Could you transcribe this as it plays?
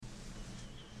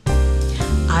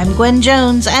I'm Gwen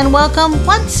Jones, and welcome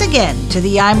once again to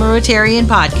the I'm a Rotarian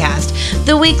podcast,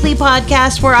 the weekly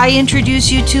podcast where I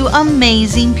introduce you to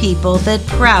amazing people that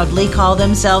proudly call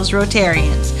themselves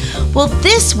Rotarians. Well,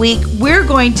 this week we're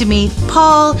going to meet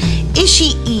Paul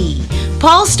Ishie.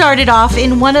 Paul started off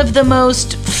in one of the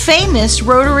most famous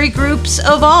Rotary groups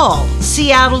of all,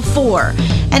 Seattle 4,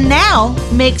 and now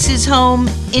makes his home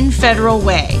in Federal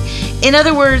Way. In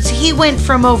other words, he went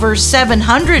from over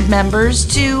 700 members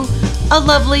to a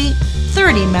lovely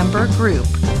 30-member group.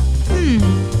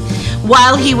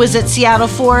 While he was at Seattle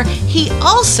 4, he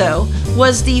also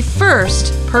was the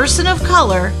first person of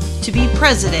color to be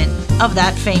president of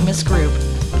that famous group.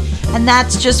 And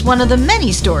that's just one of the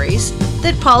many stories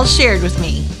that Paul shared with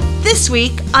me this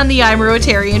week on the I'm a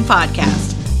Rotarian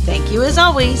podcast. Thank you, as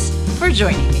always, for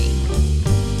joining me.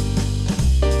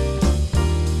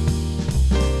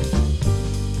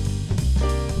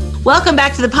 Welcome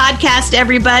back to the podcast,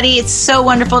 everybody. It's so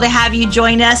wonderful to have you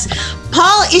join us.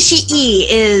 Paul Ishie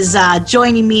is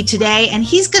joining me today, and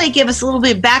he's going to give us a little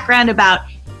bit of background about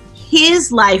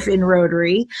his life in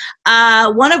Rotary.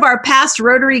 One of our past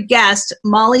Rotary guests,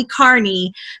 Molly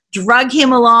Carney, drug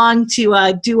him along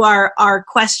to do our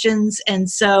questions. And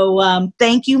so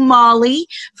thank you, Molly,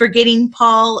 for getting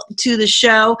Paul to the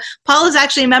show. Paul is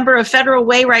actually a member of Federal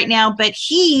Way right now, but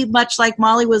he, much like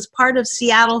Molly, was part of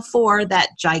Seattle 4,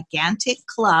 that gigantic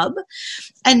club.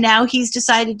 And now he's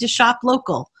decided to shop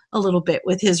local a little bit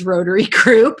with his Rotary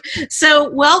group. So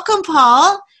welcome,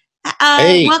 Paul.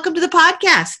 Hey. Welcome to the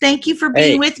podcast. Thank you for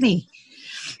being with me.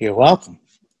 You're welcome.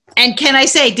 And can I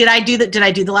say, did I do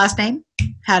the last name?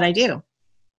 How'd I do?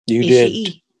 You Ishie.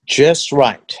 did just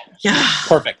right. Yeah.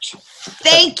 Perfect.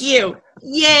 Thank you.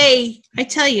 Yay. I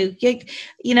tell you,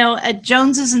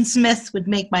 Joneses and Smiths would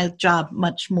make my job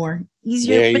much more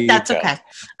easier, but that's okay.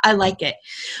 I like it.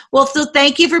 Well, so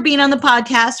thank you for being on the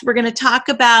podcast. We're going to talk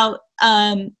about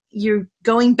you're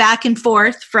going back and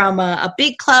forth from a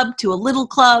big club to a little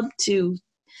club to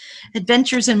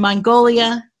adventures in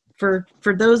Mongolia. For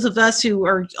those of us who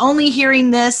are only hearing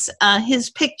this,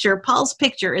 Paul's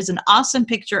picture is an awesome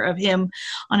picture of him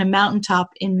on a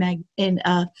mountaintop in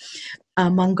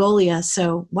Mongolia.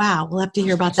 So, wow, we'll have to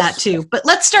hear about that too. But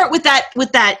let's start with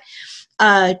that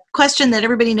question that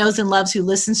everybody knows and loves who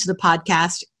listens to the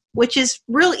podcast, which is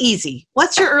real easy.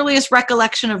 What's your earliest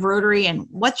recollection of Rotary, and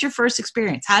what's your first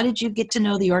experience? How did you get to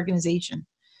know the organization?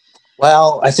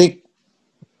 Well, I think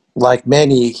like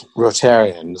many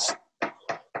Rotarians,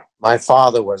 my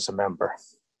father was a member.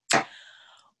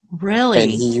 Really?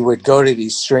 And he would go to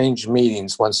these strange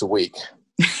meetings once a week.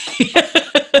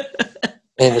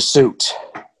 In a suit.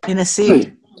 In a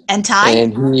suit. And tie?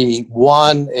 And he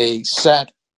won a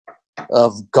set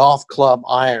of golf club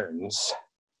irons.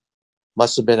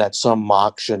 Must have been at some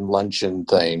auction luncheon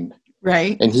thing.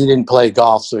 Right. And he didn't play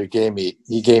golf, so he gave me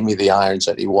the irons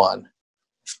that he won.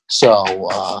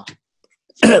 So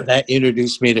that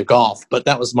introduced me to golf, but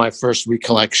that was my first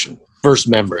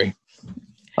memory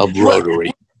of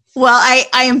Rotary. Well,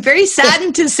 I am very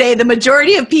saddened to say the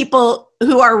majority of people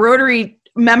who are Rotary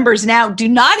members now do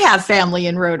not have family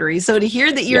in Rotary. So to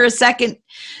hear that you're a second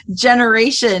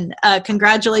generation,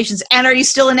 congratulations. And are you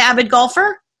still an avid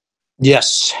golfer?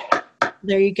 Yes.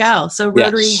 There you go. So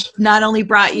Rotary not only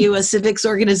brought you a civics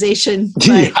organization,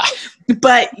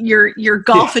 but your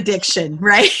golf addiction,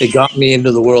 right? It got me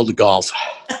into the world of golf.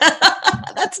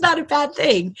 That's not a bad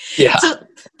thing. Yeah. So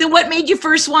then what made you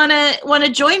first want to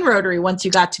join Rotary once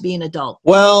you got to be an adult?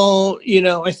 Well,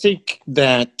 I think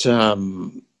that,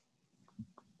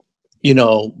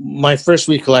 my first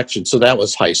recollection, so that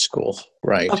was high school,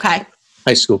 right? Okay.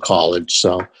 High school, college.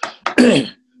 So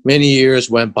many years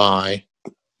went by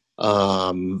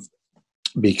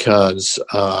because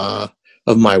of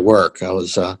my work. I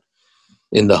was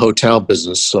in the hotel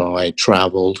business, so I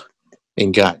traveled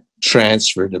and got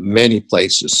transferred to many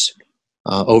places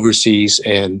overseas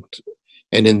and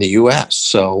in the U.S.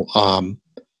 So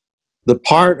the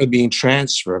part of being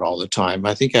transferred all the time,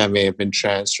 I think I may have been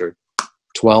transferred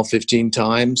 12, 15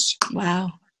 times.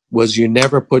 Wow. Was you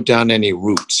never put down any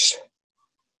roots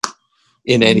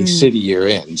in any city you're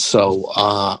in. So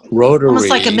Rotary... Almost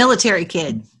like a military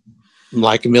kid.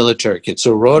 Like a military kid.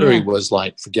 So Rotary was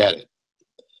like, forget it.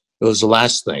 It was the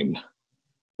last thing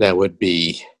that would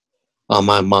be on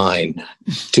my mind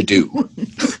to do.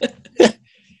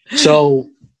 So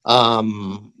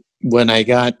when I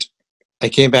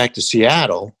came back to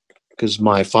Seattle because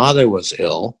my father was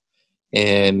ill,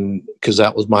 and because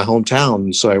that was my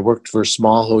hometown. So I worked for a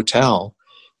small hotel,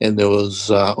 and it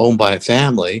was owned by a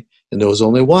family, and there was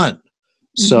only one.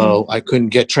 So I couldn't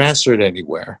get transferred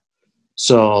anywhere.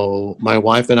 So my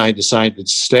wife and I decided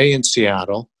to stay in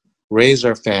Seattle raise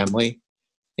our family.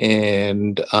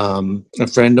 And a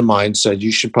friend of mine said,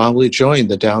 you should probably join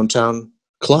the downtown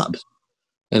club.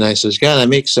 And I says, yeah, that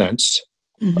makes sense.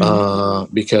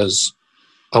 Because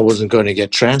I wasn't going to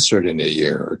get transferred in a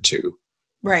year or two.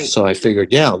 Right. So I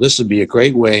figured, yeah, this would be a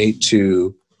great way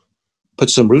to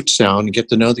put some roots down and get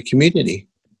to know the community.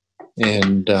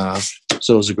 And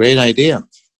so it was a great idea.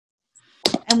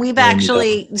 And we've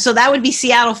actually, so that would be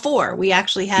Seattle 4. We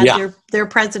actually had their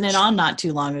president on not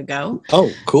too long ago.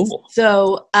 Oh, cool.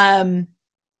 So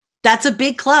that's a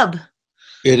big club.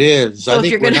 It is. So I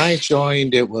think when I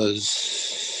joined, it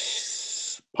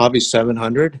was probably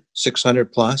 600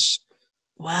 plus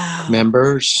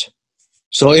members.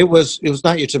 So it was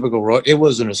not your typical it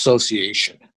was an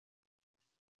association.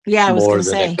 Yeah, I was going to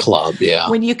say more than a club. Yeah,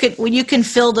 when you can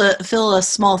fill a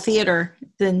small theater,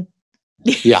 then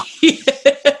yeah.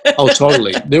 Oh,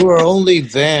 totally. There were only a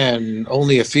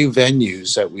few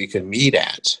venues that we could meet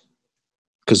at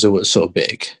because it was so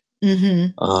big.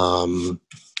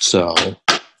 So,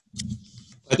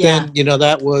 but then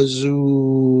that was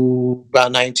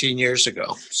about 19 years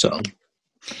ago. So,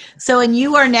 and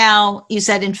you are now, you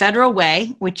said, in Federal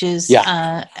Way, which is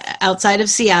outside of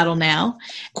Seattle now.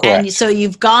 Correct. And so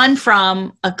you've gone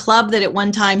from a club that at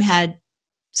one time had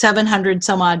 700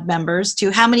 some odd members to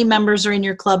how many members are in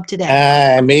your club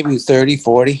today? Maybe 30,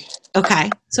 40. Okay.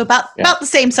 So about the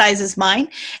same size as mine.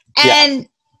 And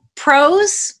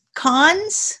pros,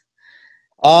 cons?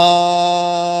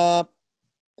 My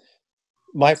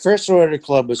first Rotary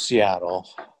club was Seattle.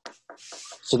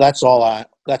 So that's all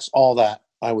that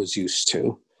I was used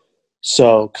to.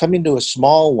 So coming to a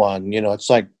small one, it's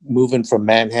like moving from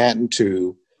Manhattan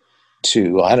to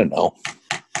I don't know,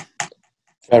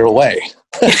 Federal Way.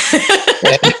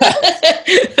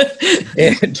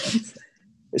 and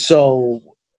so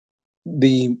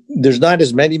there's not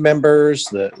as many members.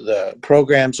 The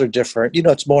programs are different.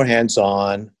 It's more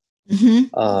hands-on.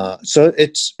 So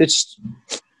it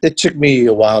took me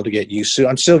a while to get used to.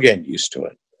 I'm still getting used to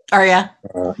it. Oh yeah.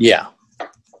 Yeah.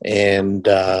 And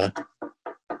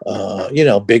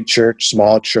big church,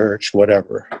 small church,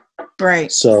 whatever. Right.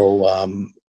 So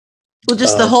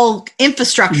just the whole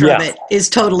infrastructure of it is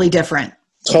totally different.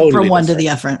 From one to the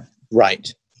other.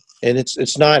 Right. And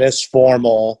it's not as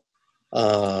formal.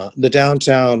 The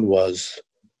downtown was,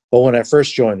 when I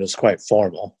first joined, it was quite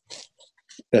formal.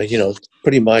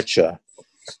 Pretty much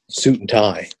suit and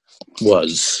tie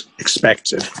was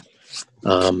expected.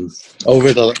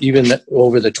 Over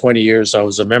the 20 years I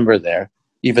was a member there,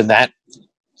 even that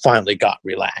finally got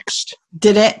relaxed.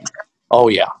 Did it? Oh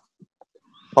yeah.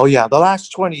 The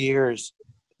last 20 years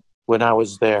when I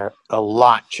was there, a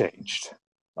lot changed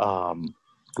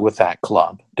with that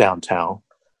club downtown.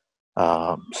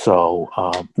 So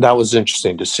that was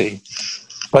interesting to see.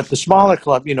 But the smaller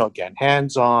club, again,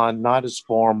 hands-on, not as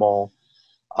formal.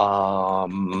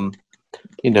 You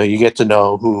get to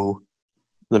know who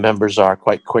the members are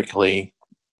quite quickly.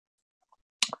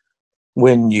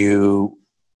 When you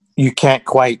can't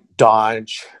quite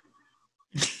dodge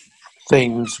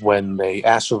things when they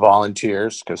ask for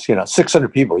volunteers, because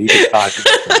 600 people, you can dodge.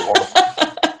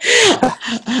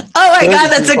 Oh my God,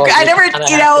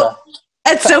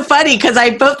 that's so funny because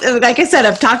like I said,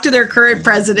 I've talked to their current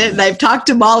president and I've talked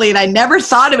to Molly, and I never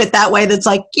thought of it that way. That's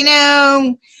like,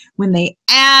 when they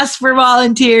ask for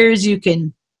volunteers, you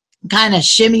can kind of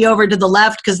shimmy over to the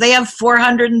left because they have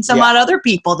 400 and some odd other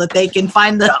people that they can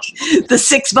find the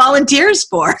 6 volunteers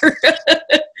for.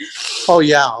 Oh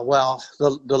yeah, well,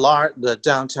 the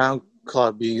downtown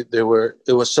club,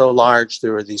 it was so large.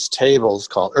 There were these tables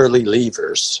called early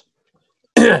leavers,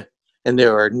 and they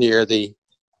were near the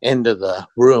end of the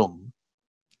room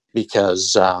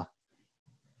because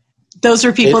those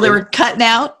were people that were cutting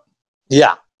out.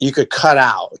 Yeah, you could cut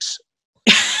out,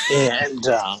 and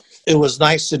it was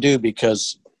nice to do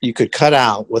because you could cut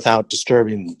out without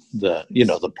disturbing the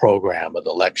program or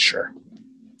the lecture.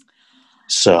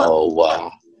 So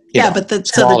but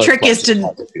the trick is to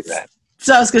do that.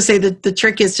 So I was going to say that the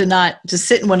trick is to not to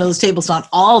sit in one of those tables not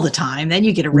all the time. Then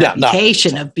you get a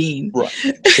reputation of being right.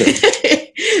 Sure.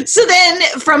 So then,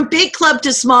 from big club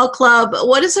to small club,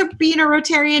 what does being a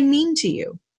Rotarian mean to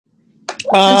you?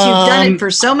 Since you've done it for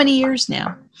so many years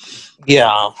now.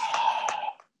 Yeah.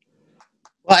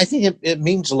 Well, I think it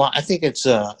means a lot. I think it's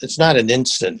not an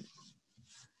instant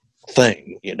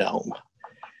thing,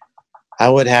 I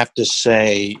would have to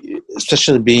say,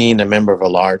 especially being a member of a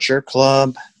larger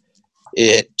club,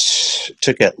 it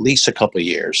took at least a couple of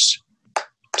years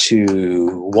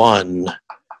to,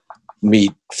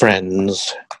 meet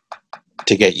friends,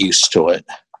 to get used to it,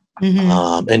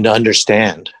 and to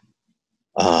understand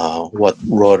what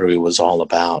Rotary was all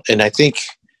about. And I think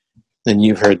and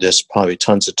you've heard this probably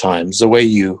tons of times, the way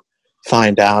you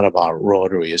find out about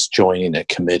Rotary is joining a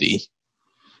committee.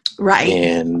 Right.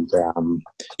 And,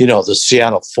 the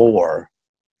Seattle Four,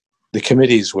 the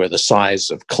committees were the size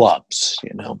of clubs,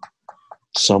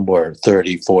 some were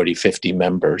 30, 40, 50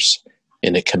 members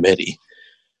in a committee.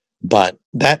 But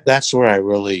that's where I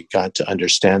really got to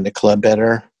understand the club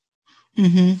better,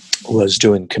 was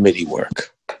doing committee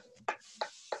work.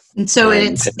 And so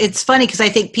it's funny because I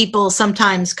think people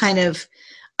sometimes kind of,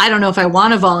 I don't know if I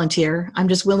want to volunteer. I'm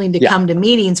just willing to come to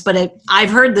meetings. But I've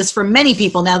heard this from many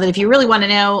people now that if you really want to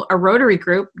know a Rotary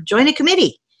group, join a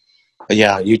committee.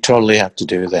 Yeah, you totally have to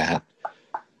do that.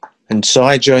 And so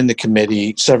I joined the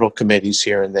committee, several committees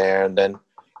here and there. And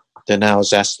then I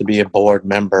was asked to be a board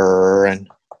member and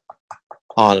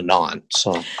on and on.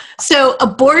 So a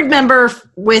board member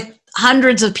with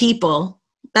hundreds of people,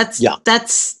 that's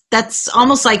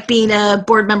almost like being a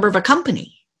board member of a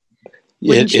company.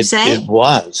 Wouldn't you say? It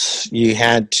was. You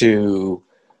had to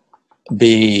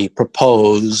be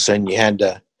proposed, and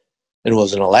it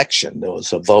was an election. There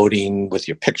was a voting with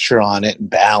your picture on it and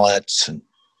ballots and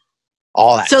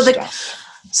all that stuff.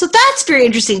 So that's very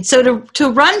interesting. So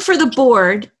to run for the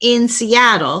board in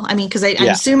Seattle, I mean, because I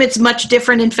assume it's much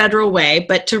different in federal way,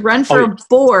 but to run for a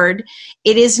board,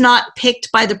 it is not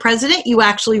picked by the president. You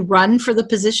actually run for the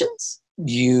positions?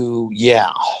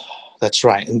 That's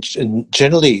right. And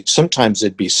generally, sometimes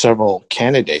it'd be several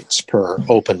candidates per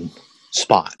open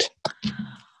spot.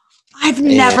 I've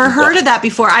never heard of that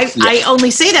before. I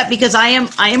only say that because I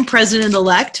am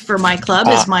president-elect for my club,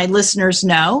 as my listeners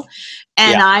know.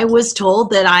 And I was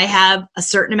told that I have a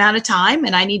certain amount of time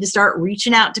and I need to start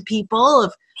reaching out to people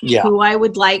of who I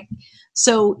would like.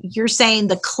 So you're saying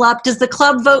does the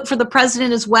club vote for the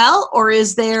president as well? Or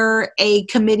is there a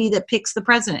committee that picks the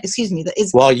president? Excuse me.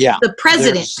 The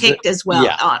president picked as well?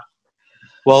 Yeah.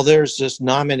 Well, there's this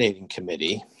nominating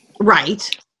committee. Right.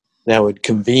 That would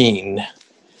convene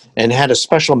and had a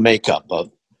special makeup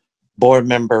of board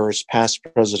members, past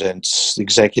presidents,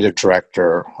 executive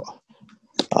director,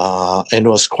 and it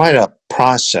was quite a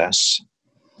process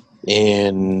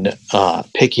in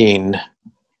picking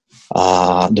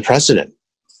the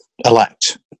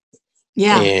president-elect.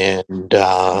 Yeah. And,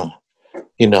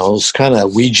 it was kind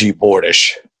of Ouija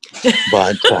boardish,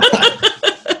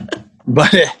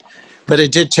 but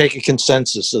it did take a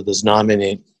consensus of this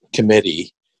nominating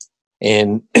committee.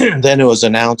 And then it was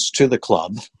announced to the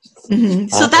club. Mm-hmm.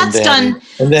 So that's done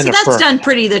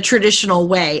pretty the traditional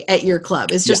way at your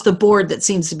club. It's just the board that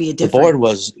seems to be a different. The board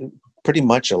was pretty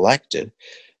much elected.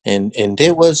 And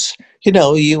it was,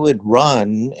 you would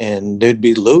run and there'd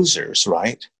be losers,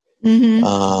 right?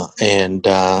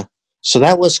 Mm-hmm. So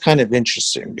that was kind of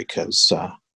interesting because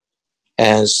over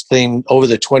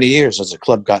the 20 years, as the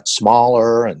club got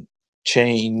smaller and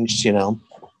changed,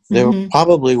 there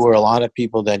probably were a lot of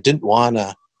people that didn't want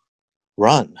to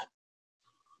run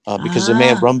because they may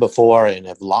have run before and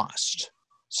have lost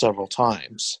several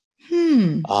times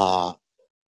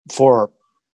for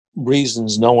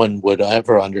reasons no one would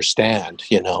ever understand,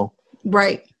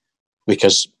 Right.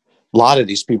 Because a lot of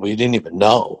these people you didn't even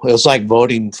know. It was like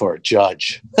voting for a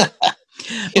judge.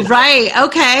 Right.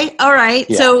 Okay. All right.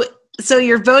 Yeah. So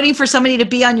you're voting for somebody to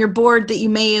be on your board that you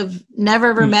may have never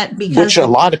ever met which a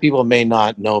lot of people may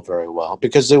not know very well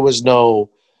because there was no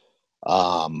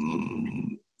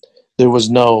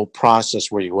process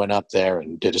where you went up there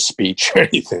and did a speech or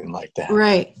anything like that.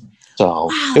 Right. So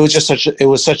it was just such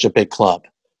a big club.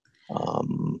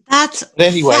 That's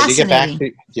anyway to get back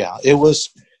to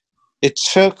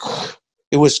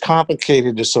it was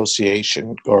complicated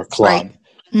association or club, right.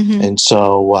 And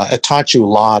so it taught you a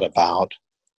lot about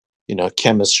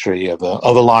chemistry of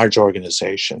a large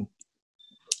organization.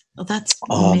 Oh, that's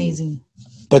amazing.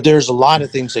 But there's a lot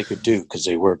of things they could do because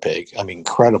they were big. I mean,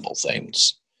 incredible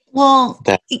things. Well,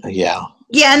 and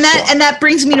that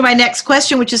brings me to my next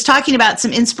question, which is talking about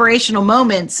some inspirational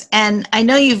moments. And I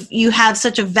know you have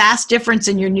such a vast difference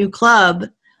in your new club,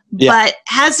 but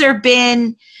has there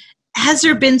been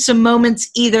some moments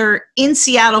either in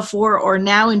Seattle Four or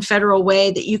now in Federal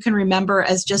Way that you can remember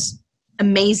as just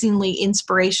amazingly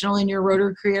inspirational in your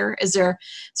Rotary career? Is there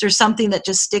something that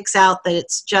just sticks out that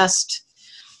it's just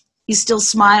you still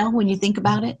smile when you think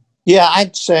about it? Yeah,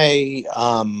 I'd say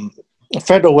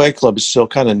Federal Way Club is still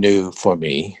kind of new for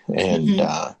me, and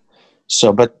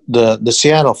but the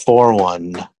Seattle 4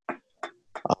 one,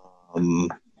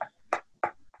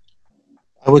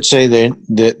 I would say the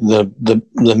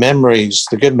memories,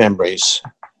 the good memories,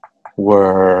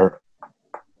 were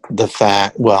the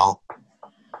fact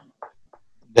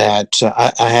that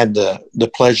I had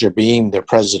the pleasure of being their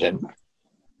president,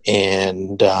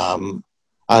 and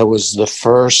I was the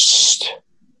first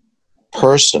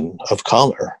person of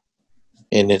color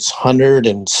in its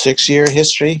 106-year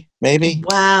history, maybe.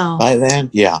 Wow. By then,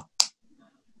 yeah.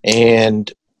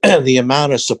 And the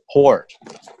amount of support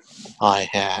I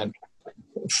had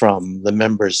from the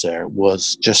members there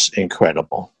was just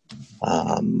incredible.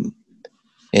 And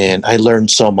I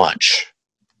learned so much.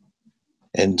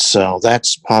 And so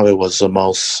that's probably was the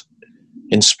most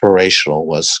inspirational,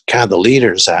 was kind of the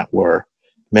leaders that were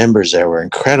members there were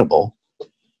incredible.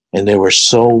 And they were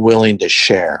so willing to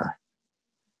share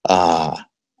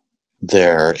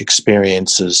their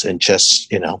experiences, and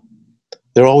just,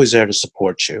 they're always there to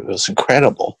support you. It was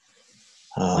incredible.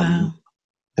 Wow.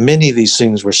 And many of these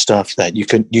things were stuff that you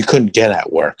couldn't get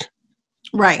at work.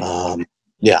 Right.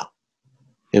 Yeah.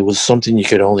 It was something you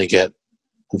could only get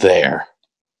there.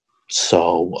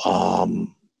 So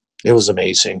it was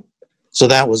amazing. So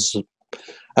that was,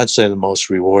 I'd say, the most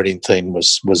rewarding thing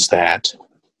was that.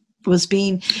 Was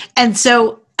being, and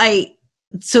so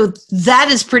that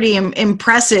is pretty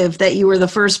impressive that you were the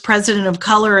first president of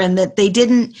color, and that they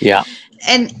didn't. Yeah.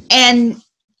 And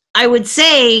I would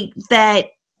say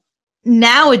that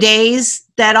nowadays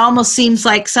that almost seems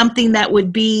like something that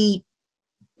wouldn't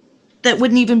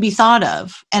even be thought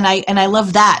of. And I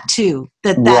love that too,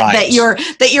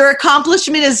 that your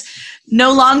accomplishment is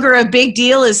no longer a big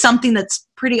deal, is something that's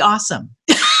pretty awesome.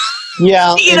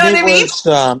 Yeah. You know what I mean?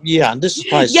 Yeah. This is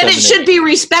probably yet it should be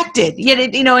respected. Yet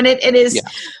it is.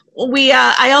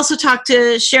 Yeah. I also talked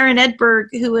to Sharon Edberg,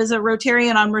 who is a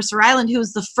Rotarian on Mercer Island, who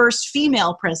was the first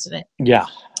female president. Yeah.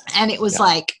 And it was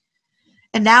like,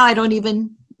 and now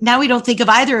we don't think of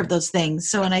either of those things.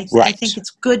 So, I think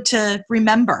it's good to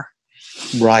remember.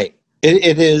 Right.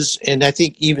 It is. And I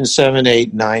think even 7,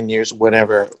 8, 9 years,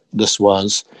 whatever this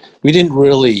was, we didn't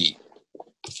really,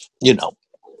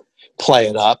 play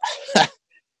it up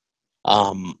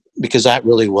because that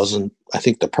really wasn't, I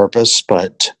think, the purpose.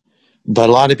 But a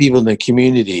lot of people in the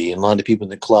community and a lot of people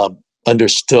in the club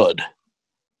understood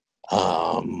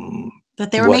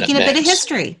that they were making a bit of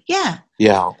history. Yeah.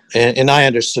 Yeah. And I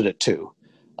understood it too.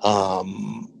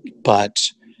 But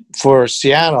for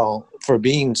Seattle, for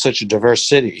being such a diverse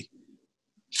city,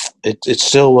 it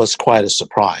still was quite a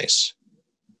surprise.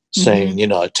 Saying,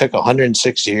 it took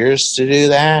 106 years to do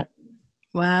that.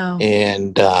 Wow.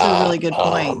 And that's a really good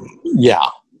point. Yeah.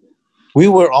 We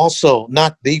were also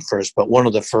not the first, but one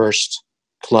of the first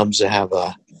clubs to have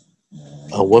a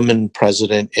woman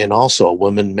president and also a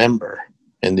woman member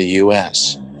in the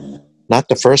U.S. Not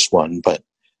the first one,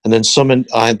 and then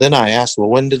then I asked, well,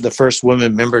 when did the first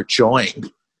woman member join?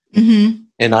 Mm-hmm.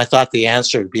 And I thought the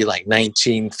answer would be like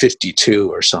 1952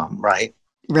 or something, right?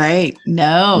 Right.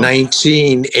 No.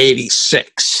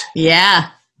 1986. Yeah.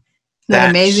 Isn't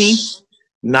that amazing?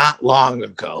 Not long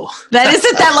ago. That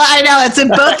isn't that long. I know, it's in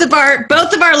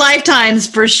both of our lifetimes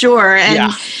for sure. And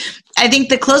yeah. I think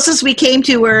the closest we came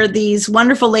to were these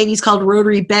wonderful ladies called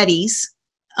Rotary Betties.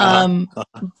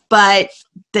 But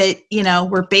that,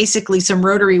 were basically some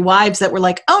Rotary wives that were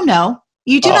like, oh no,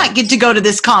 you do not get to go to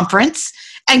this conference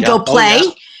and go play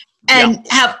and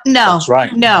have, no, that's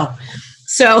right. No.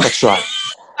 So that's right.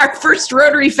 Our first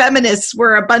Rotary feminists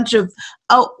were a bunch of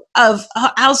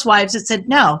housewives that said,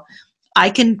 no, I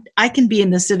can be in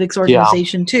the civics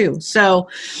organization too. So.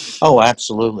 Oh,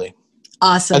 absolutely.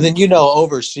 Awesome. And then,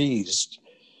 overseas,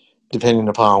 depending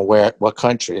upon what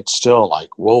country, it's still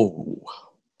like, whoa.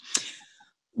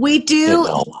 We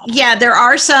do. Yeah, there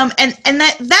are some. And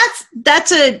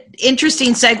that's a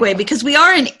interesting segue, because we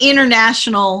are an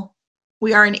international,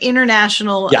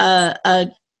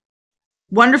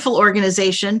 wonderful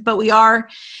organization, but we are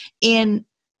in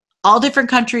all different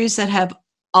countries that have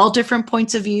all different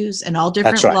points of views and all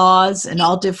different laws and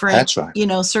all different,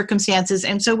 circumstances.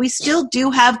 And so we still do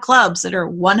have clubs that are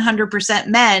 100%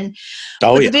 men.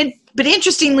 Oh, but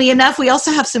interestingly enough, we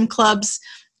also have some clubs,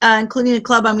 including a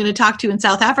club I'm going to talk to in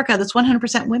South Africa, that's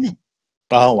 100% women.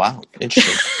 Oh, wow.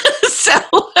 Interesting. So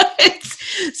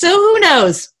who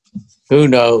knows? Who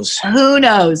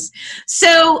knows?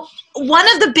 So one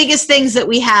of the biggest things that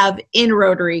we have in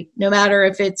Rotary, no matter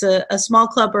if it's a small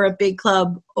club or a big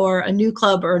club or a new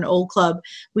club or an old club,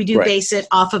 we do base it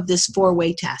off of this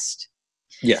 4-way test.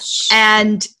 Yes.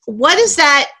 And what does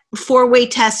that 4-way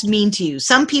test mean to you?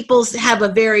 Some people have a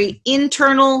very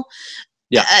internal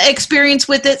experience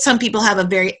with it. Some people have a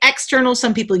very external.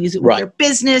 Some people use it with their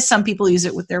business. Some people use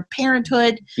it with their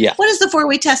parenthood. Yeah. What does the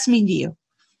 4-way test mean to you?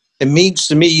 It means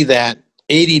to me that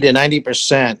 80 to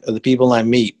 90% of the people I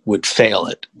meet would fail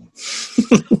it.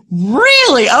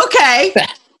 Really? Okay.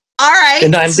 All right.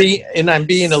 And I'm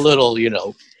being a little,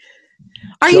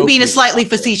 Are you being slightly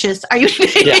facetious? Are you?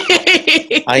 Yeah,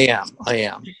 I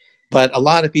am. but a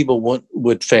lot of people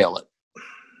would fail it.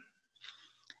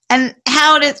 And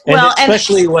how did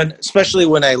especially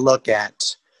when I look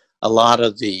at a lot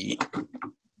of the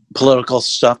political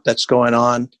stuff that's going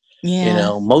on,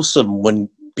 most of them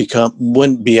wouldn't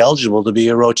be eligible to be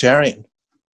a Rotarian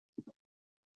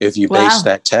if you base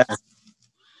that test.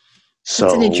 So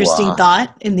that's an interesting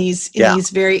thought in these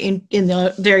very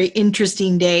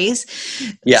interesting days.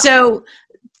 Yeah. So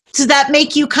does that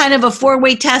make you kind of a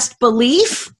four-way test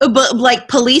belief, like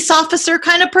police officer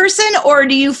kind of person? Or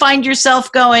do you find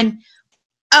yourself going,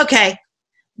 okay,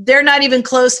 they're not even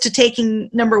close to taking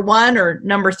number 1 or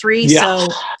number 3, so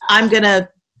I'm going to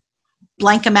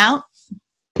blank them out?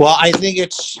 Well, I think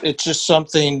it's just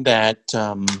something that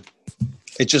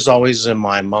it's just always in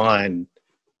my mind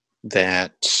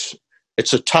that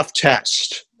it's a tough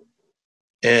test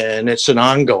and it's an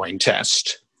ongoing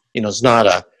test. It's not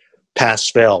a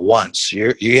pass-fail once.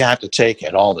 You have to take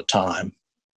it all the time.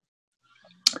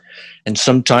 And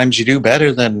sometimes you do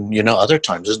better than, other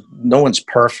times. No one's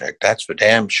perfect, that's for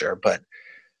damn sure. But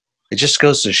it just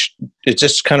it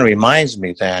just kind of reminds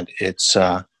me that it's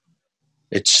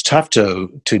tough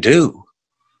to do.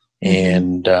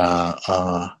 And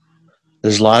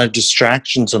there's a lot of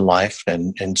distractions in life.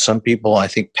 And some people, I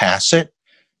think, pass it.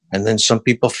 And then some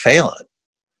people fail it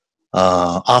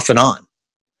off and on.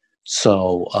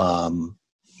 So, I'm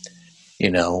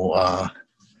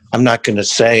not going to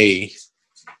say,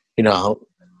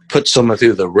 put someone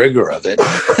through the rigor of it.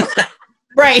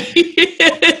 Right.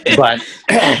 But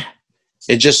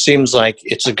it just seems like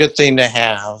it's a good thing to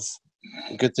have,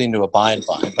 a good thing to abide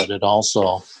by, but it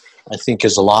also, I think,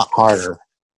 is a lot harder.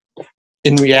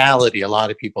 In reality, a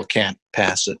lot of people can't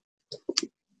pass it.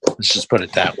 Let's just put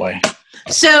it that way.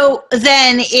 So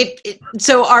then,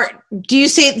 do you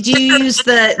use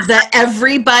the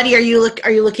everybody? Are you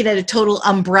looking at a total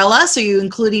umbrella? So are you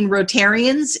including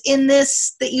Rotarians in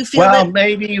this that you feel? Well,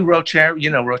 maybe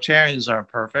Rotarians aren't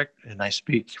perfect, and I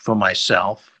speak for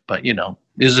myself. But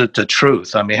is it the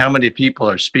truth? I mean, how many people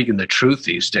are speaking the truth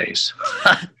these days?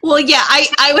 Well, yeah,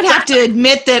 I would have to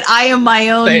admit that I am my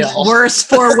own worst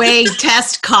four-way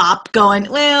test cop going,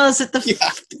 well, is it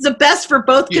the best for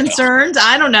both concerns?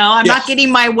 I don't know. I'm not getting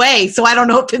my way, so I don't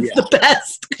know if it's the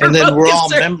best. And then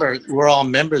we're all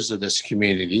members of this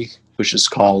community, which is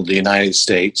called the United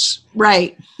States.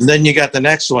 Right. And then you got the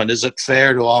next one. Is it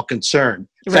fair to all concerned?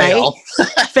 Fail. Right.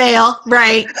 Fail.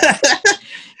 Right.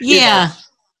 Yeah.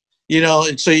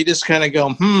 And so you just kind of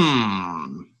go,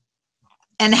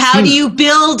 And how do you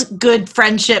build good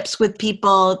friendships with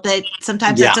people that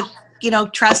sometimes that's a,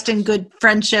 trust and good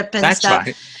friendship and stuff.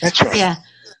 That's right. Yeah.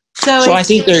 So I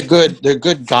think they're good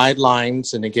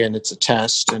guidelines. And again, it's a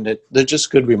test and they're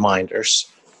just good reminders.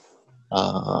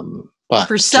 But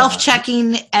for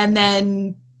self-checking and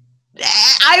then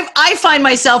I find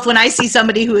myself when I see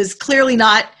somebody who is clearly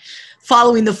not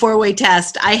following the four-way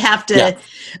test, I have to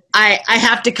I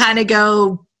have to kind of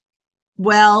go,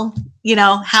 well,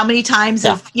 how many times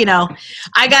I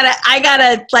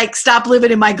gotta like stop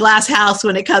living in my glass house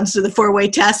when it comes to the four-way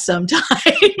test sometimes.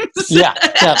 Yeah,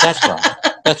 that's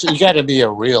right. You got to be a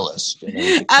realist.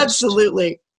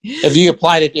 Absolutely. If you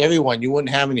applied it to everyone, you wouldn't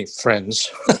have any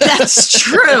friends. That's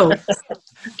true.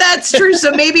 That's true. So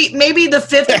maybe the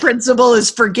fifth principle is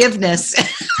forgiveness.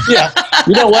 Yeah.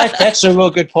 You know what? That's a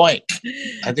real good point.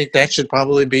 I think that should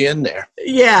probably be in there.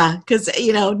 Yeah. Because,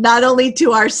 not only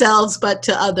to ourselves, but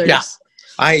to others. Yeah.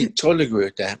 I totally agree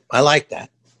with that. I like that.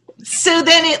 So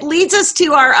then it leads us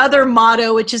to our other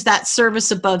motto, which is that service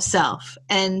above self.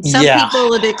 And some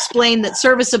people have explained that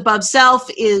service above self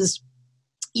is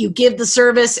you give the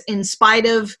service in spite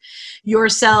of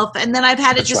yourself. And then I've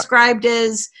had it described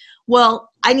as, well,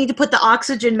 I need to put the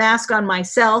oxygen mask on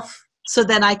myself so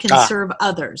then I can serve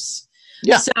others.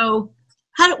 Yeah. So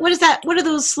what do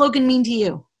those slogans mean to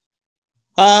you?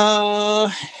 I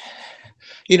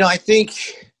think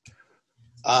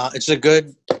it's a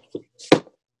good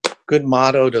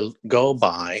motto to go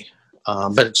by,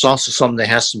 but it's also something that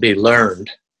has to be learned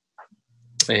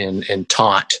and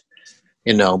taught,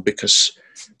 because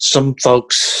some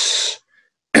folks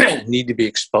need to be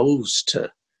exposed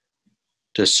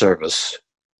to service.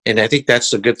 And I think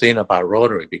that's the good thing about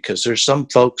Rotary, because there's some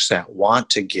folks that want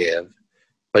to give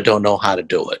but don't know how to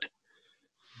do it.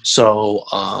 So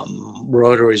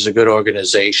Rotary is a good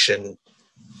organization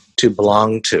to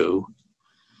belong to,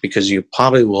 because you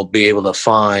probably will be able to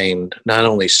find not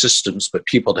only systems but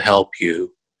people to help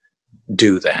you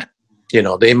do that.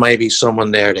 They might be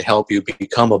someone there to help you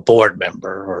become a board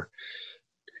member or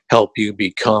help you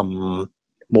become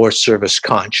more service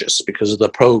conscious because of the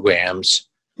programs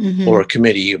or a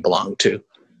committee you belong to.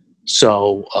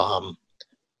 So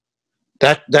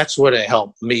that's what it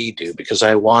helped me do, because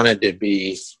I wanted to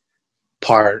be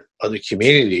part of the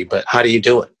community, but how do you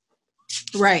do it?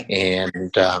 Right.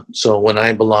 And so when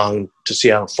I belonged to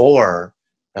Seattle 4,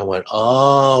 I went,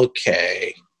 oh,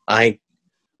 okay, I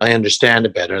understand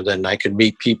it better. Then I could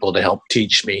meet people to help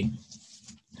teach me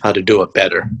how to do it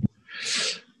better.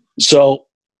 So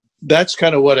that's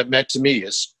kind of what it meant to me,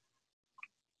 is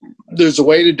there's a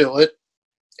way to do it,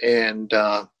 and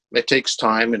it takes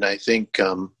time, and I think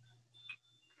you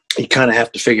kind of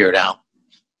have to figure it out.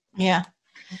 Yeah.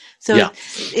 So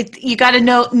you got to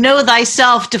know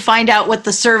thyself to find out what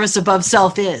the service above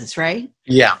self is, right?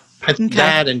 Yeah. Okay.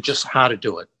 That, and just how to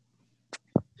do it.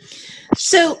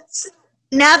 So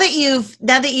now that you've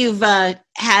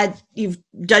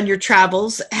done your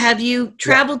travels, have you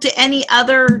traveled to any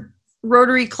other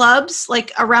Rotary clubs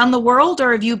like around the world,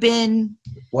 or have you been?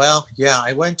 Well, yeah,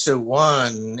 I went to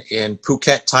one in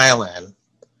Phuket, Thailand,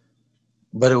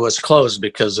 but it was closed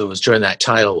because it was during that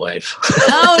tidal wave.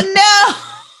 Oh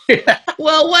no! Yeah.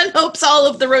 Well, one hopes all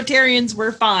of the Rotarians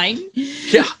were fine.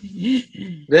 Yeah.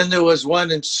 Then there was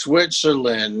one in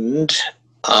Switzerland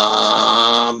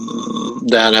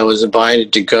that I was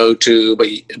invited to go to,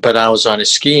 but I was on a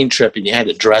skiing trip, and you had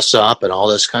to dress up and all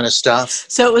this kind of stuff.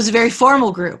 So it was a very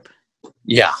formal group.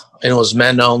 Yeah. And it was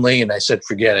men only, and I said,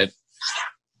 forget it.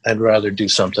 I'd rather do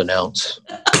something else.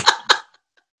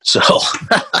 So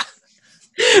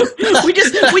we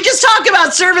just talk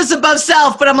about service above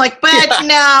self, but I'm like,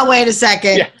 no, wait a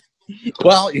second. Yeah.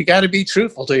 Well, you got to be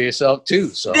truthful to yourself too.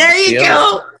 So there you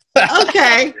go.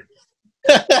 Okay.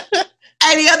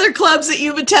 Any other clubs that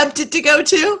you've attempted to go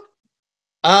to?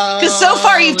 Because so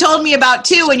far you've told me about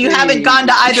 2, and you haven't gone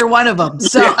to either one of them.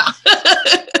 So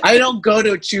I don't go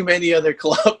to too many other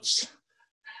clubs.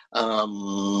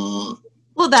 Well,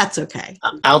 that's okay.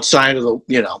 Outside of the,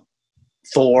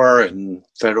 4 and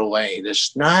Federal Way,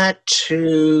 there's not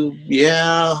too.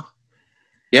 Yeah,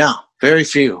 very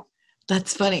few.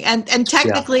 That's funny, and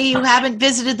technically you haven't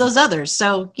visited those others,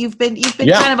 so you've been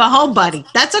kind of a homebody.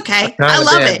 That's okay. I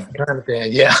love it. Kind of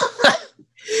been, yeah.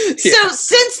 So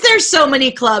since there's so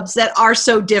many clubs that are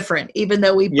so different, even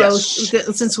though we both,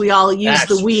 since we all use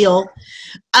the wheel,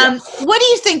 what do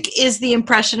you think is the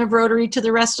impression of Rotary to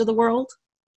the rest of the world?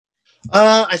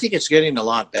 I think it's getting a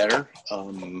lot better.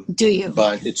 Do you?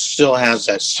 But it still has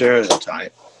that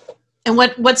stereotype. And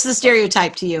what's the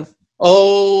stereotype to you?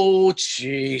 Oh,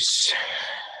 jeez.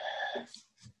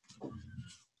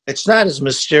 It's not as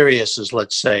mysterious as,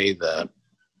 let's say, the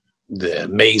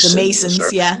Masons or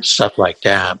stuff like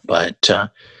that, but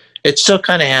it still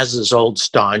kind of has this old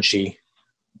staunchy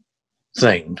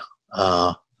thing.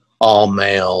 All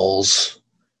males,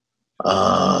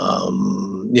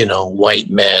 white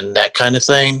men, that kind of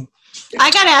thing. I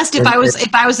got asked if I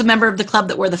was a member of the club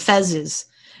that wore the fezzes.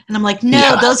 And I'm like,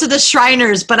 no, those are the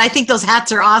Shriners, but I think those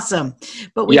hats are awesome.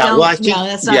 But we don't. Well,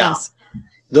 that's not us.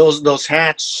 Those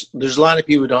hats. There's a lot of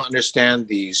people who don't understand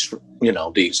these.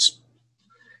 These.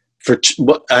 For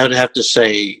what I would have to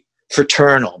say,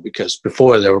 fraternal, because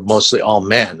before they were mostly all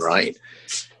men, right?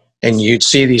 And you'd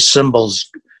see these symbols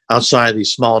outside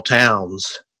these small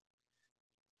towns.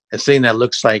 A thing that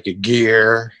looks like a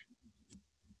gear,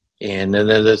 and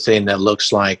another thing that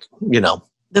looks like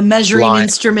the measuring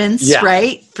instruments,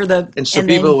 right? And so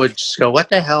people would just go, what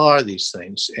the hell are these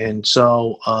things? And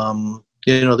so,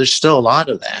 there's still a lot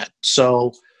of that.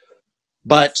 So,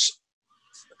 but,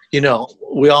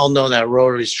 we all know that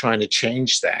Rotary's trying to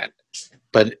change that,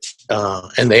 but,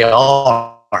 and they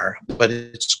are, but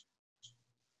it's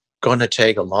going to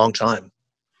take a long time.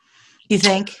 You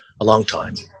think? A long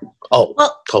time. Oh,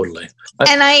 well, totally.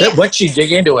 And once you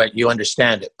dig into it, you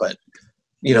understand it, but,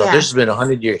 there's been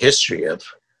 100-year history of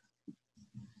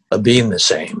being the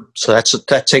same. So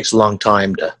that takes a long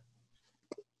time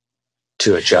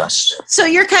to adjust. So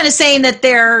you're kind of saying that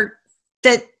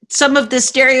that some of the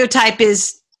stereotype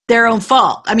is their own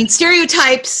fault. I mean,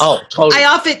 stereotypes. Oh, totally. I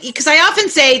often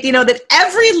say, that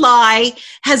every lie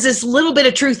has this little bit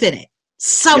of truth in it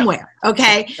somewhere. Yeah.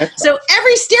 Okay. So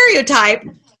every stereotype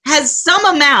has some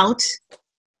amount,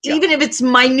 even if it's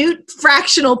minute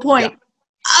fractional point,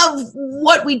 of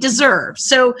what we deserve.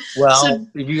 So have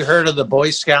you heard of the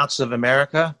Boy Scouts of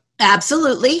America?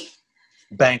 Absolutely.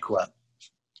 Bankrupt.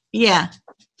 Yeah.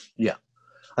 Yeah.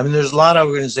 I mean, there's a lot of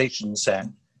organizations that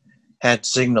had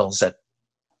signals that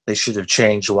they should have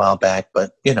changed a while back,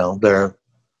 but they're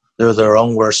their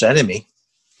own worst enemy.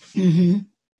 Mm-hmm.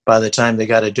 By the time they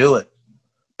got to do it,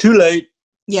 too late.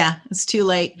 Yeah, it's too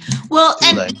late. Well,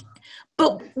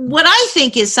 But what I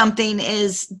think is something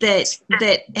is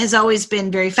that has always been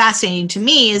very fascinating to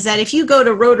me is that if you go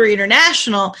to Rotary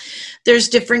International, there's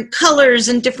different colors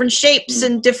and different shapes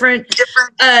and different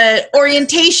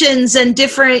orientations and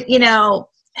different,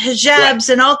 hijabs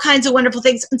and all kinds of wonderful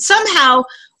things. And somehow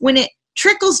when it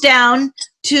trickles down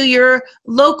to your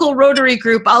local Rotary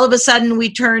group, all of a sudden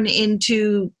we turn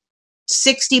into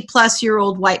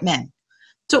 60-plus-year-old white men.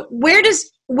 So where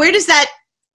does that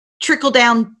trickle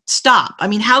down stop? I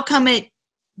mean, how come it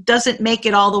doesn't make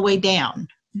it all the way down?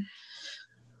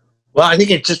 Well, I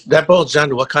think that boils down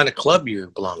to what kind of club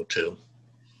you belong to.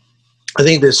 I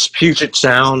think this Puget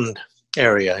Sound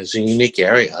area is a unique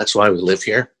area. That's why we live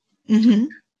here. Mm-hmm.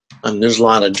 And there's a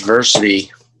lot of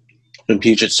diversity in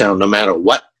Puget Sound, no matter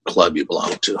what club you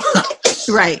belong to.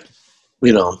 Right.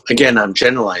 Again, I'm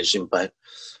generalizing, but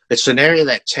it's an area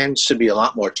that tends to be a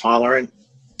lot more tolerant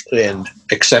and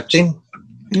accepting,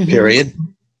 period.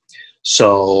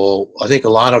 So I think a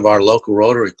lot of our local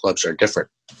Rotary clubs are different.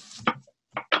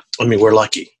 I mean, we're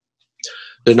lucky.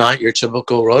 They're not your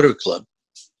typical Rotary club.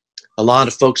 A lot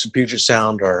of folks in Puget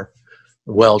Sound are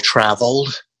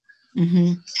well-traveled.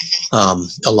 A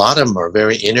lot of them are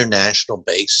very international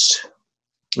based.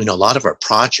 A lot of our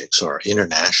projects are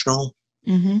international.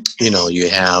 You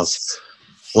have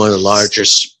one of the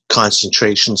largest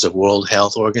concentrations of World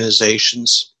Health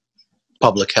Organizations,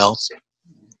 public health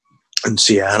in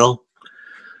Seattle.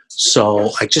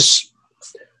 So I just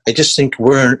think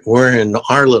we're in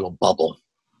our little bubble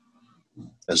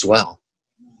as well.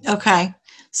 Okay.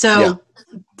 So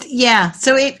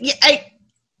So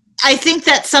I think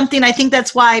that's something. I think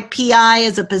that's why PI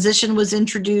as a position was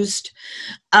introduced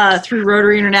through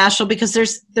Rotary International, because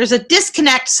there's a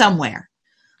disconnect somewhere.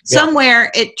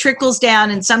 Somewhere it trickles down,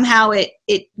 and somehow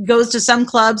it goes to some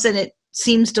clubs, and it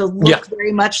seems to look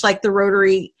very much like the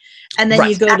Rotary, and then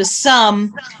you go to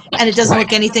some, and it doesn't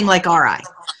look anything like RI.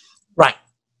 Right.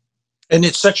 And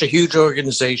it's such a huge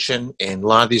organization, and a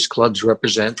lot of these clubs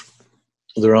represent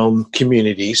their own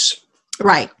communities.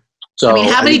 Right. So I mean,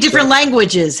 how many different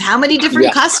languages? How many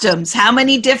different customs? How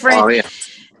many different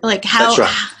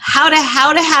how to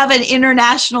have an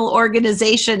international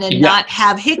organization and not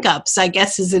have hiccups? I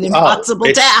guess is an impossible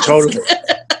task. Totally.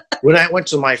 When I went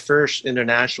to my first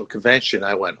international convention,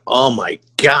 I went, "Oh my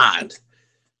God,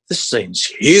 this thing's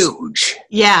huge!"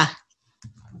 Yeah.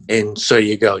 And so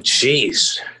you go,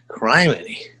 "Geez,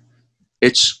 criminy,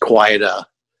 it's quite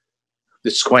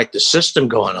the system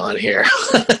going on here."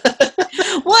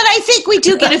 Well, I think we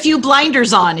do get a few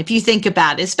blinders on, if you think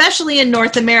about it, especially in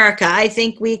North America. I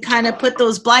think we kind of put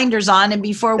those blinders on, and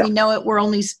before we know it, we're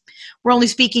only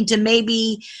speaking to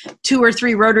maybe 2 or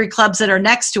 3 Rotary clubs that are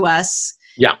next to us.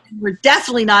 Yeah, we're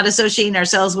definitely not associating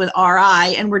ourselves with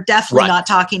RI, and we're definitely not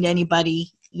talking to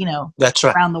anybody, that's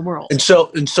right, around the world. And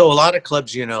so a lot of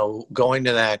clubs, going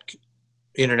to that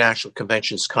international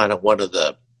convention is kind of one of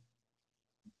the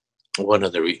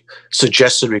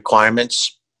suggested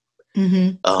requirements.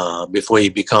 Before you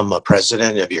become a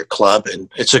president of your club, and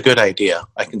it's a good idea.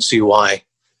 I can see why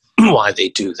they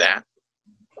do that.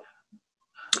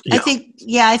 I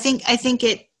think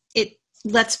it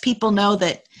lets people know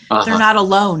that they're not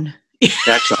alone.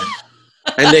 That's right,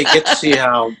 and they get to see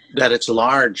that it's a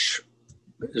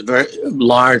very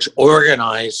large,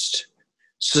 organized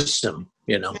system.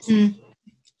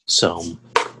 So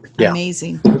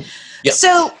amazing. Yep.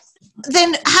 So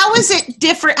then, how is it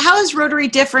different? How is Rotary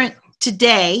different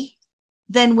today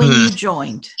than when you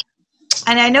joined?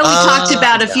 And I know we talked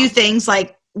about a few things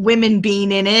like women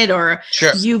being in it, or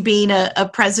you being a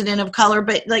president of color,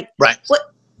 but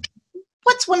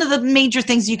what's one of the major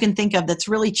things you can think of that's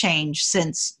really changed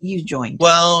since you joined?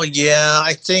 Well,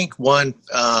 I think one,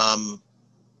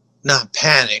 not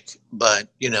panic, but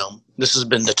this has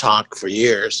been the talk for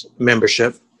years: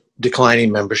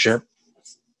 declining membership.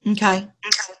 Okay.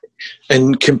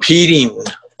 And competing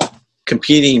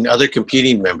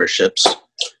memberships,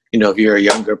 if you're a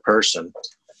younger person,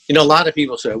 a lot of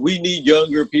people say, we need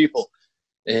younger people.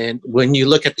 And when you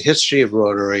look at the history of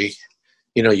Rotary,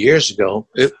 years ago,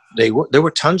 there were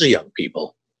tons of young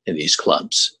people in these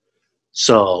clubs.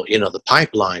 So, the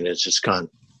pipeline has just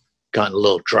gotten a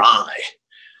little dry.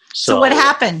 So what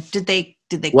happened? Did they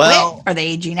quit? Are they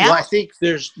aging out? Well, I think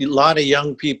there's a lot of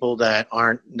young people that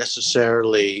aren't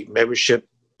necessarily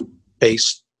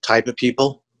membership-based type of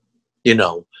people,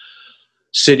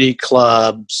 city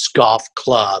clubs, golf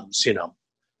clubs, a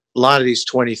lot of these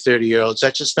 20, 30-year-olds,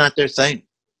 that's just not their thing.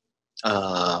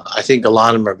 I think a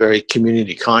lot of them are very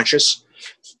community conscious,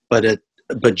 but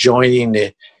joining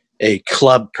a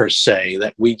club per se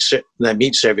that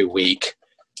meets every week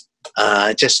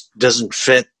just doesn't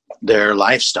fit their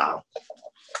lifestyle.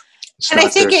 It's And I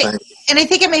not think their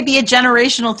thing. it may be a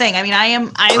generational thing. I mean,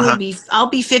 I'll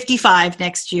be 55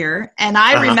 next year. And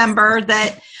I remember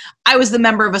that I was the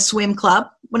member of a swim club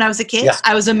when I was a kid. Yeah.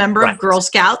 I was a member of Girl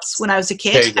Scouts when I was a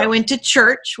There you kid. go. I went to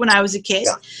church when I was a kid.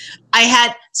 Yeah. I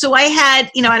had,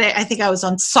 I think I was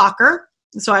on soccer.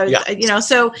 So I was,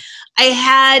 so I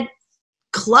had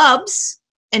clubs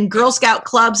and Girl Scout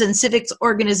clubs and civics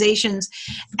organizations.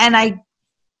 And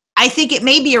I think it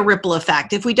may be a ripple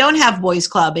effect. If we don't have Boys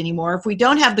Club anymore, if we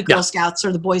don't have the Girl Scouts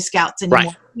or the Boy Scouts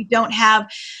anymore, we don't have,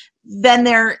 then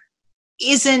there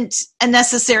isn't a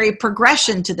necessary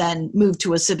progression to then move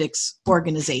to a civics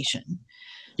organization.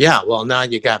 Yeah, well, now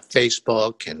you got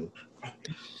Facebook and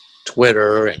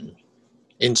Twitter and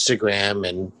Instagram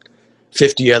and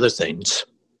 50 other things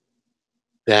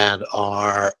that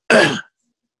are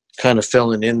kind of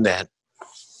filling in that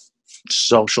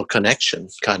social connection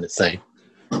kind of thing.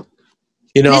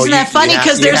 You know, isn't that funny?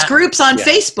 Because there's groups on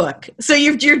Facebook. So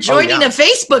you're joining a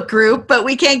Facebook group, but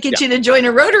we can't get you to join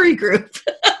a Rotary group.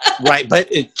 Right, but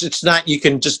it's not, you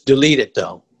can just delete it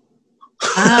though.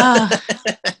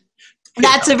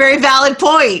 That's a very valid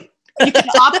point. You can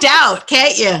opt out,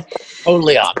 can't you?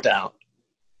 Totally opt out.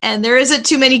 And there isn't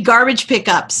too many garbage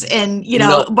pickups and,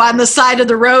 on the side of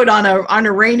the road on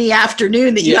a rainy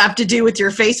afternoon that you have to do with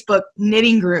your Facebook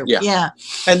knitting group. Yeah.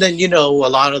 And then, a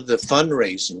lot of the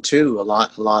fundraising too, a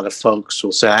lot of folks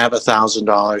will say, I have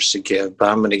 $1,000 to give, but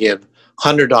I'm going to give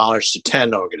 $100 to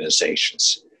 10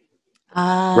 organizations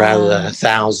rather than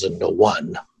 1,000 to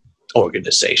one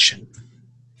organization.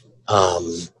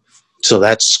 So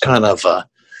that's kind of a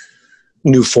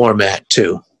new format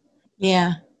too.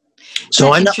 Yeah.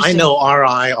 So I know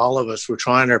RI, all of us, we're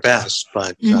trying our best,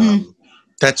 but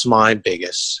that's my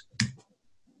biggest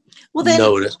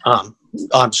notice,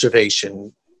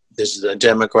 observation is the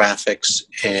demographics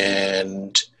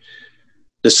and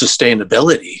the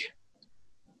sustainability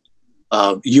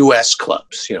of U.S.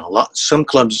 clubs. Some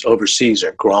clubs overseas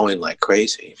are growing like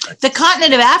crazy. The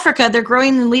continent of Africa, they're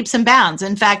growing in leaps and bounds.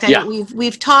 In fact,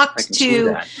 we've talked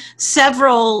to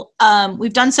several.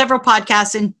 We've done several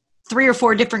podcasts in 3 or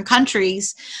 4 different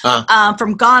countries,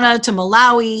 from Ghana to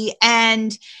Malawi,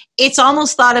 and it's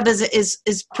almost thought of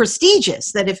as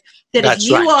prestigious. That if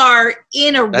you are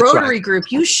in a Rotary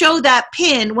group, you show that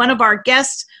pin. One of our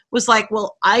guests was like,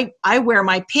 "Well, I wear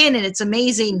my pin, and it's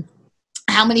amazing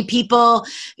how many people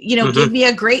give me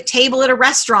a great table at a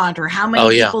restaurant, or how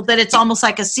many people that it's almost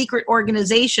like a secret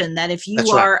organization. That if you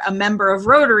are a member of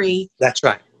Rotary, that's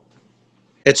right.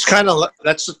 That's kind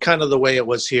of the way it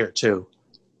was here too."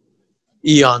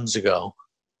 Eons ago.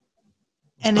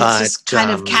 And it's just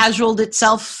kind of casualed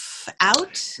itself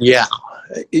out? Yeah.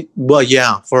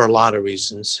 For a lot of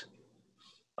reasons.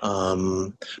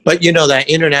 But that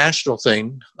international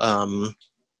thing, a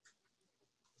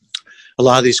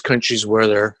lot of these countries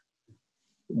where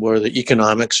the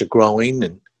economics are growing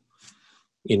and,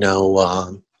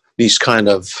 these kind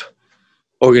of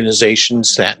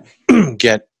organizations that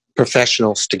get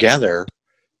professionals together,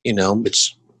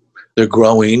 they're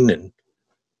growing and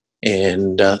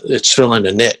it's filling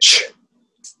a niche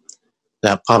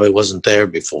that probably wasn't there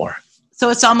before.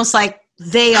 So it's almost like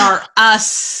they are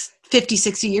us 50,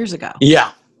 60 years ago.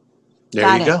 Yeah.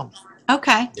 There you go.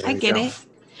 Okay. I get it.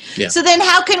 Yeah. So then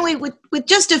how can we, with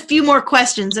just a few more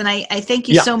questions, and I thank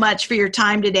you so much for your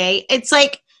time today. It's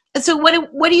like, so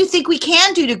what do you think we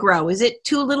can do to grow? Is it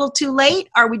too little too late?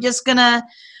 Are we just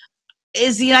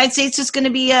is the United States just going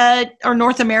to be or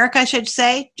North America, I should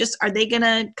say, are they going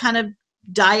to kind of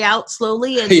die out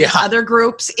slowly and other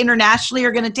groups internationally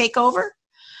are going to take over?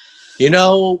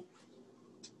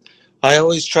 I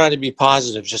always try to be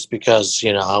positive just because,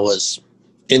 I was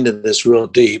into this real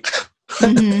deep.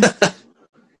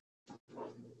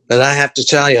 But I have to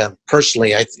tell you,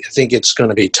 personally, I think it's going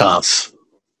to be tough.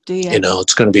 Do you?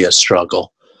 It's going to be a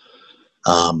struggle.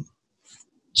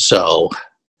 So,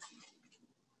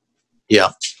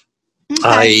 yeah.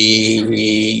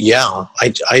 Okay.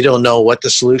 I don't know what the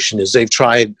solution is. They've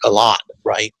tried a lot,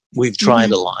 right? We've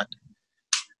tried a lot,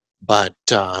 but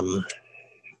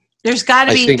there's got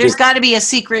to be a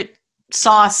secret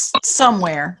sauce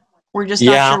somewhere. We're just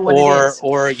not sure what it is.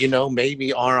 Or maybe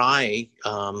RI.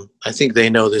 I think they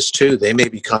know this too. They may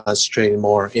be concentrating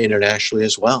more internationally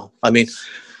as well. I mean,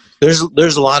 there's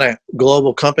a lot of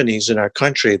global companies in our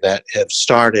country that have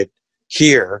started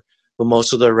here. But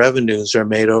most of their revenues are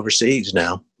made overseas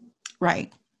now.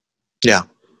 Right. Yeah.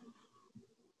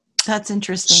 That's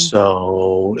interesting.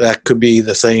 So that could be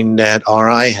the thing that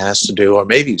RI has to do, or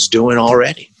maybe it's doing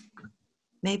already.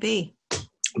 Maybe.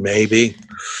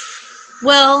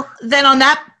 Well, then on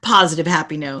that positive,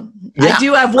 happy note, I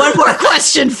do have one more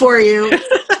question for you.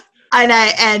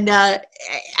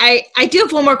 I do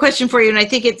have one more question for you, and I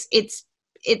think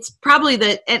it's probably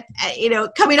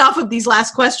coming off of these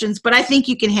last questions, but I think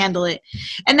you can handle it.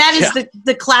 And that is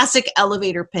the classic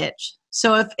elevator pitch.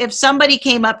 So if somebody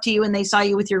came up to you and they saw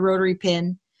you with your Rotary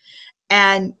pin,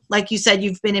 and like you said,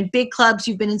 you've been in big clubs,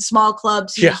 you've been in small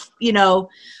clubs, you've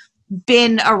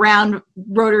been around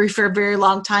Rotary for a very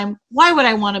long time. Why would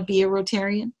I want to be a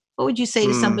Rotarian? What would you say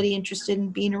to somebody interested in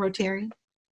being a Rotarian?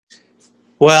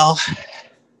 Well,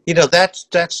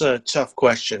 that's a tough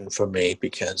question for me,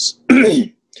 because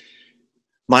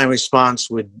my response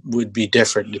would be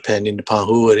different depending upon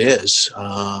who it is.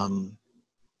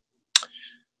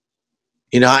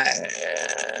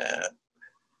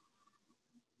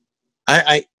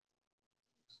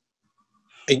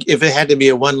 If it had to be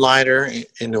a one-liner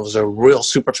and it was a real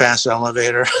super fast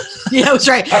elevator. Yeah, that's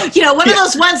right. One of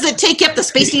those ones that take you up the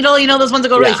Space Needle, those ones that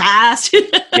go really fast.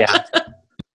 Yeah.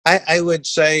 I would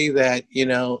say that,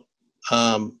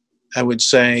 I would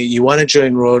say you want to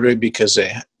join Rotary because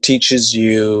it teaches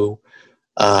you,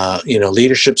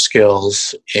 leadership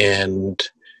skills and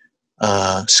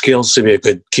skills to be a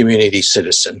good community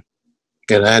citizen.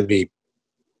 And that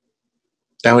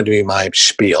would be my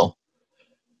spiel.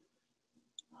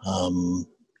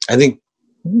 I think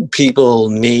people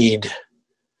need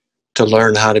to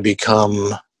learn how to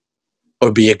become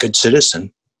or be a good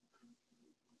citizen.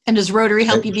 And does Rotary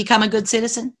help you become a good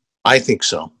citizen? I think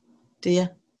so. Do you?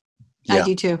 Yeah. I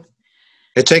do too.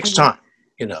 It takes time,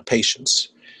 patience.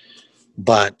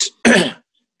 But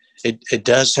it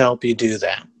does help you do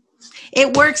that.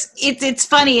 It works. It's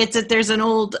funny. It's that there's an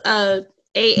old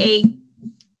AA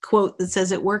quote that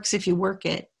says it works if you work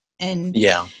it. And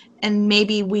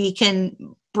maybe we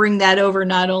can bring that over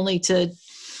not only to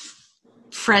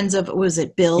friends of, was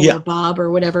it Bill or Bob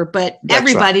or whatever, but that's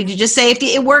everybody to just say,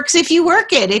 it works if you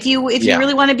work it. If you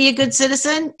really want to be a good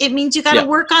citizen, it means you got to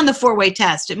work on the 4-way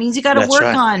test. It means you got to work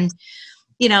on,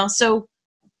 so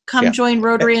come join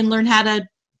Rotary and learn how to.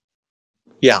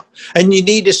 Yeah. And you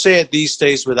need to say it these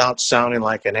days without sounding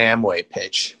like an Amway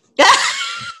pitch.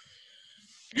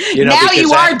 Now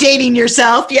you are dating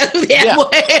yourself.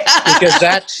 Because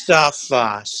that stuff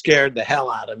scared the hell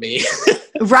out of me.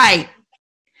 Right.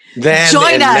 Then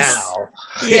join us now.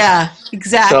 Yeah,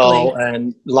 exactly. So,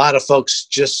 and a lot of folks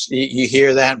just, you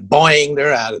hear that, boing,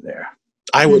 they're out of there.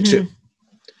 I would too.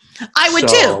 I would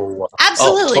too.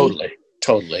 Absolutely.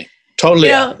 Totally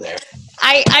out of there.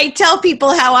 I tell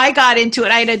people how I got into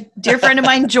it. I had a dear friend of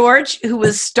mine, George, who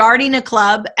was starting a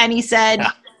club, and he said,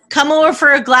 come over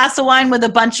for a glass of wine with a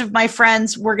bunch of my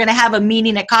friends. We're going to have a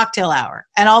meeting at cocktail hour,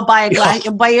 and I'll buy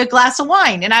you a glass of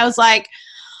wine. And I was like,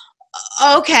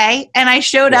 okay. And I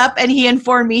showed up, and he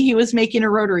informed me he was making a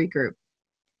Rotary group.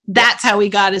 That's how he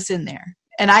got us in there.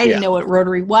 And I didn't know what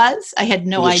Rotary was. I had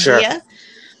no idea. Sure.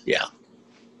 Yeah.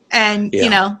 And,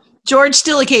 George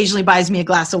still occasionally buys me a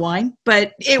glass of wine,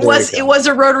 but it was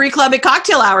a Rotary club at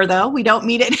cocktail hour, though. We don't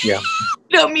meet it. We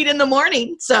don't meet in the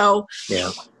morning. So,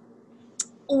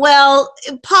 well,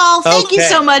 Paul, thank you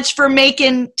so much for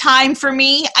making time for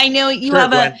me. I know you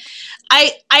have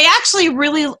I actually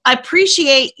really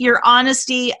appreciate your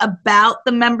honesty about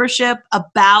the membership,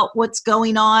 about what's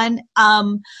going on.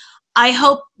 I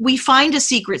hope we find a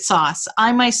secret sauce.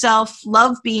 I myself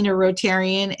love being a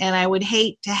Rotarian, and I would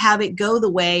hate to have it go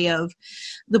the way of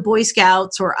the Boy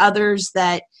Scouts or others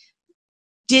that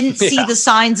didn't see the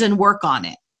signs and work on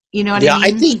it. You know what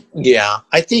I mean?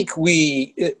 I think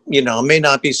we, it may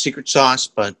not be secret sauce,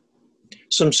 but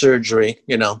some surgery,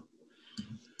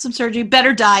 Some surgery,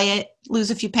 better diet,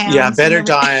 lose a few pounds. Yeah, better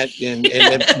diet, and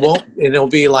it'll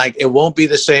be like, it won't be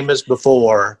the same as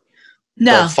before.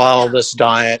 No. But follow this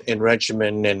diet and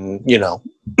regimen, and,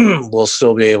 we'll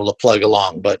still be able to plug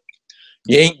along, but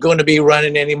you ain't going to be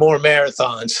running any more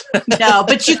marathons. No,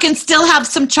 but you can still have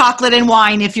some chocolate and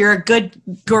wine if you're a good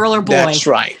girl or boy. That's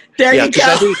right. There you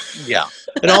go.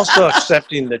 And also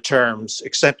accepting the terms,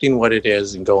 accepting what it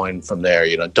is, and going from there.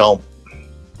 Don't.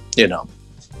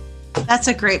 That's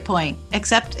a great point.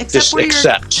 Accept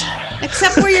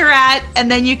where you're at, and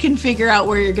then you can figure out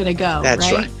where you're going to go. That's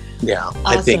right. Yeah, awesome.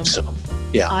 I think so.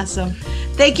 Yeah. Awesome.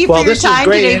 Thank you for your time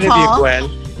today, Paul. Well, this is a great interview,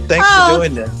 Gwen. Thanks for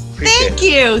doing this. Thank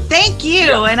you.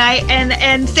 Yeah.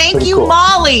 And thank you,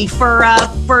 Molly, for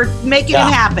making it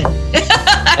happen.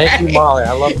 Thank you, Molly.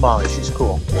 I love Molly. She's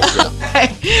cool.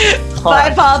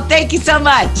 Bye, Paul. Thank you so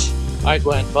much. All right,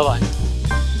 Gwen. Bye-bye.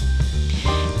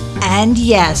 And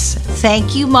yes,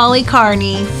 thank you, Molly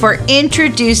Carney, for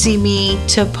introducing me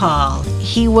to Paul.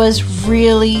 He was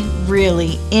really,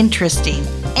 really interesting.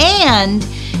 And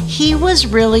he was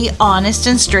really honest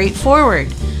and straightforward.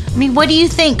 I mean, what do you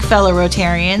think, fellow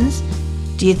Rotarians?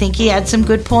 Do you think he had some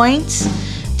good points?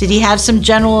 Did he have some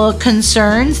general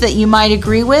concerns that you might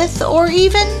agree with or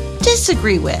even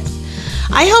disagree with?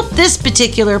 I hope this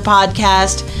particular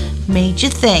podcast made you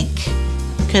think,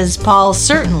 because Paul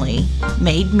certainly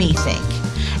made me think.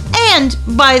 And,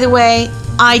 by the way,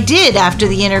 I did, after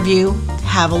the interview,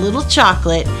 have a little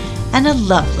chocolate and a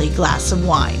lovely glass of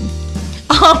wine.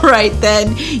 All right,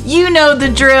 then, you know the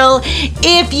drill.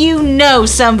 If you know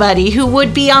somebody who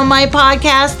would be on my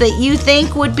podcast that you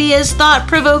think would be as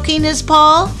thought-provoking as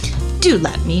Paul, do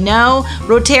let me know.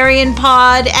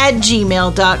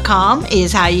 RotarianPod@gmail.com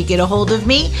is how you get a hold of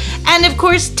me. And of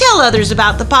course, tell others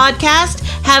about the podcast.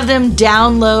 Have them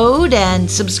download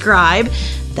and subscribe.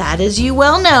 That, as you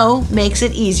well know, makes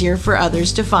it easier for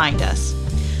others to find us.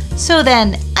 So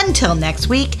then, until next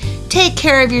week, take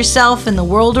care of yourself and the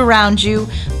world around you.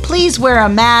 Please wear a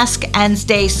mask and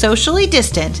stay socially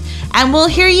distant. And we'll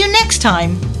hear you next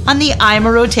time on the I'm a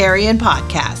Rotarian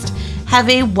podcast. Have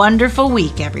a wonderful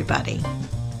week, everybody.